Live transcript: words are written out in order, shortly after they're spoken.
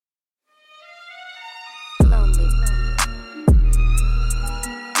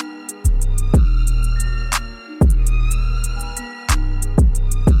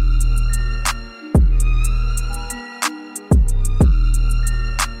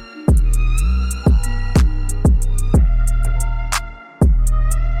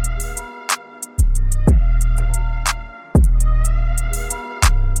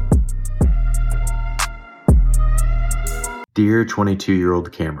Dear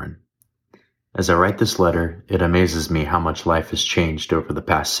 22-year-old Cameron, as I write this letter, it amazes me how much life has changed over the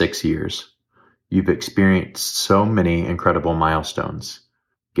past 6 years. You've experienced so many incredible milestones.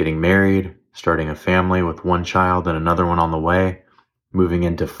 Getting married, starting a family with one child and another one on the way, moving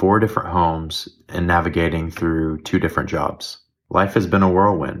into 4 different homes, and navigating through 2 different jobs. Life has been a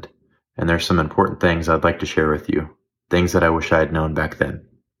whirlwind, and there's some important things I'd like to share with you, things that I wish I had known back then.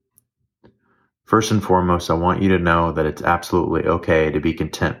 First and foremost, I want you to know that it's absolutely okay to be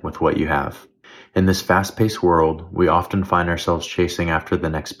content with what you have. In this fast-paced world, we often find ourselves chasing after the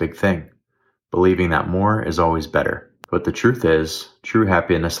next big thing, believing that more is always better. But the truth is, true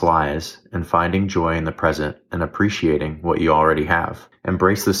happiness lies in finding joy in the present and appreciating what you already have.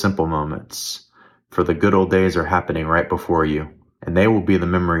 Embrace the simple moments, for the good old days are happening right before you, and they will be the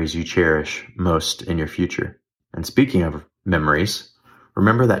memories you cherish most in your future. And speaking of memories,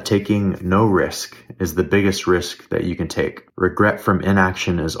 remember that taking no risk is the biggest risk that you can take. Regret from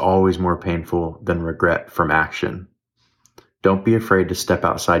inaction is always more painful than regret from action. Don't be afraid to step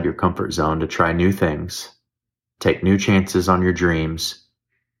outside your comfort zone to try new things, take new chances on your dreams,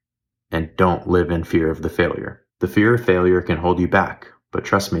 and don't live in fear of the failure. The fear of failure can hold you back, but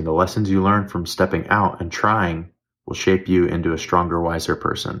trust me, the lessons you learn from stepping out and trying will shape you into a stronger, wiser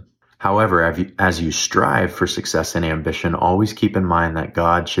person. However, as you strive for success and ambition, always keep in mind that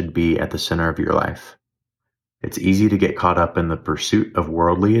God should be at the center of your life. It's easy to get caught up in the pursuit of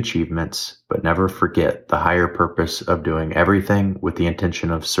worldly achievements, but never forget the higher purpose of doing everything with the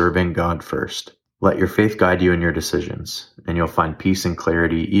intention of serving God first. Let your faith guide you in your decisions, and you'll find peace and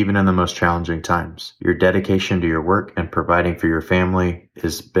clarity even in the most challenging times. Your dedication to your work and providing for your family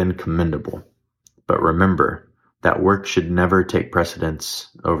has been commendable. But remember, that work should never take precedence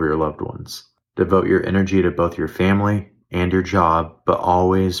over your loved ones. Devote your energy to both your family and your job, but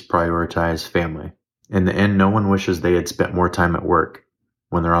always prioritize family. In the end, no one wishes they had spent more time at work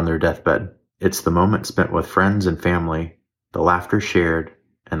when they're on their deathbed. It's the moment spent with friends and family, the laughter shared,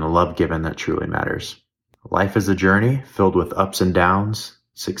 and the love given that truly matters. Life is a journey filled with ups and downs,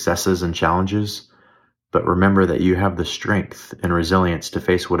 successes and challenges, but remember that you have the strength and resilience to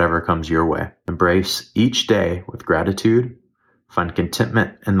face whatever comes your way. Embrace each day with gratitude, find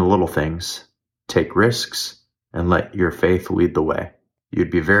contentment in the little things, take risks, and let your faith lead the way.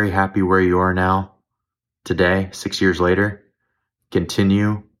 You'd be very happy where you are now. Today, 6 years later,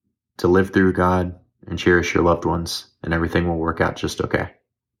 continue to live through God and cherish your loved ones, and everything will work out just okay.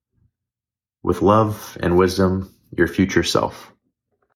 With love and wisdom, your future self.